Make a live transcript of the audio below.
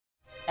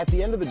At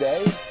the end of the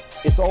day,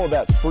 it's all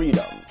about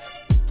freedom.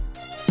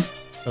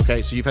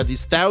 Okay, so you've had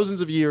these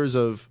thousands of years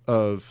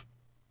of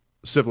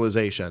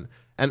civilization,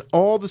 and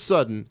all of a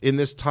sudden, in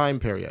this time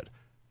period,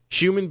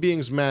 human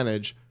beings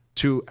manage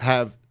to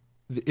have,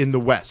 in the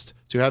West,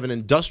 to have an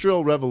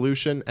industrial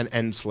revolution and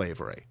end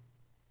slavery.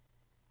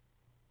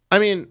 I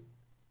mean,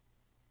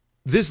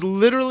 this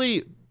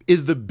literally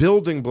is the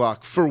building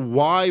block for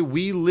why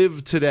we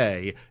live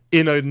today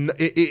in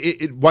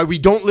why we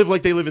don't live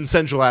like they live in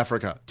Central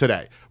Africa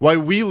today. Why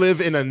we live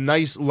in a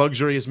nice,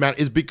 luxurious manner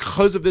is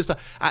because of this.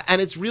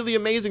 And it's really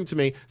amazing to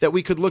me that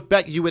we could look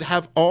back. You would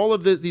have all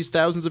of these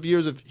thousands of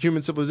years of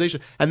human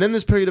civilization, and then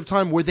this period of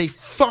time where they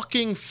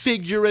fucking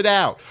figure it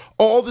out.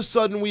 All of a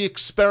sudden, we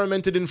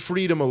experimented in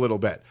freedom a little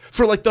bit.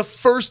 For like the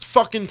first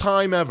fucking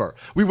time ever.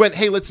 We went,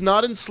 hey, let's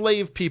not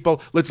enslave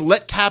people. Let's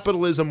let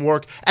capitalism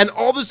work. And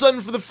all of a sudden,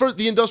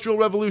 the Industrial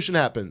Revolution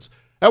happens.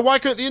 And why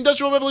couldn't the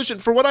Industrial Revolution?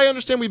 For what I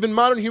understand, we've been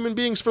modern human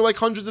beings for like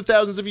hundreds of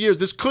thousands of years.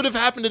 This could have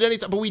happened at any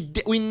time, but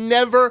we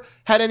never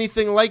had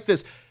anything like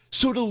this.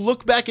 So to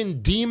look back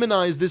and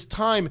demonize this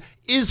time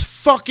is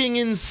fucking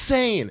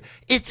insane.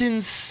 It's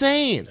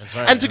insane. That's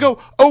right, and to go,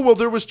 oh, well,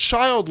 there was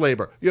child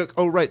labor. You're like,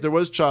 oh, right, there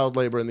was child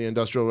labor in the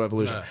Industrial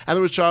Revolution. And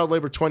there was child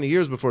labor 20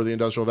 years before the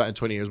Industrial Revolution, and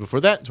 20 years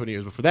before that, and 20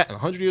 years before that, and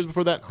 100 years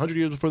before that, and 100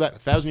 years before that, and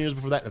 1,000 years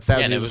before that, and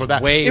 1,000 years before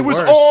that. It was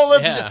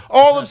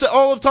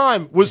all of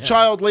time was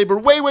child labor,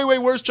 way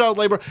worse child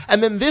labor.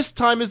 And then this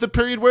time is the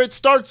period where it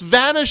starts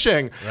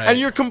vanishing. Right. And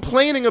you're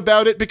complaining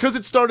about it because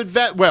it started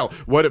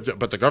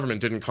but the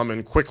government didn't come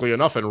in quickly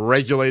enough and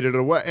regulate it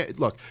away.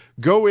 Look,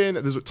 go in,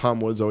 this is what Tom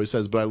Woods always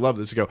says, but I love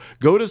this. You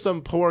go to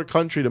some poor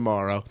country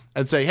tomorrow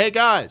and say, hey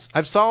guys,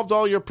 I've solved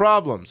all your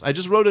problems. I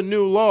just wrote a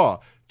new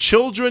law.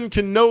 Children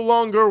can no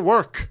longer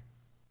work.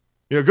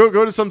 You know,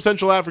 go to some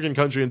Central African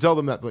country and tell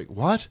them that. Like,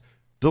 what?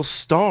 They'll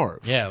starve.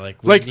 Yeah,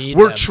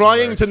 we're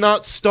trying to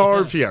not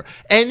starve here.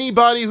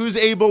 Anybody who's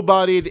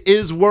able-bodied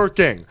is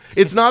working.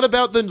 It's not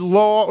about the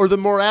law or the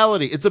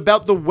morality. It's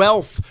about the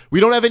wealth.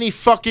 We don't have any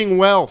fucking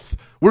wealth.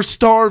 We're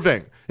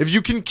starving. If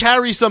you can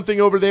carry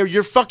something over there,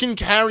 you're fucking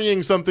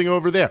carrying something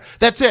over there.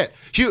 That's it.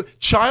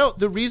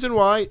 The reason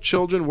why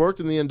children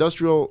worked in the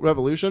Industrial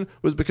Revolution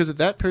was because at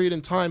that period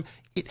in time,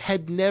 it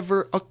had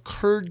never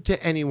occurred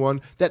to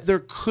anyone that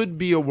there could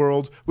be a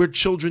world where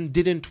children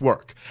didn't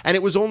work. And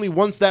it was only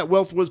once that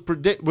wealth was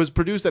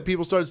produced that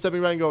people started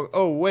stepping around and going,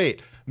 oh,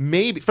 wait,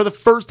 maybe, for the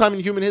first time in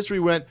human history,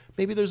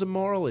 maybe there's a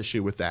moral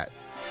issue with that.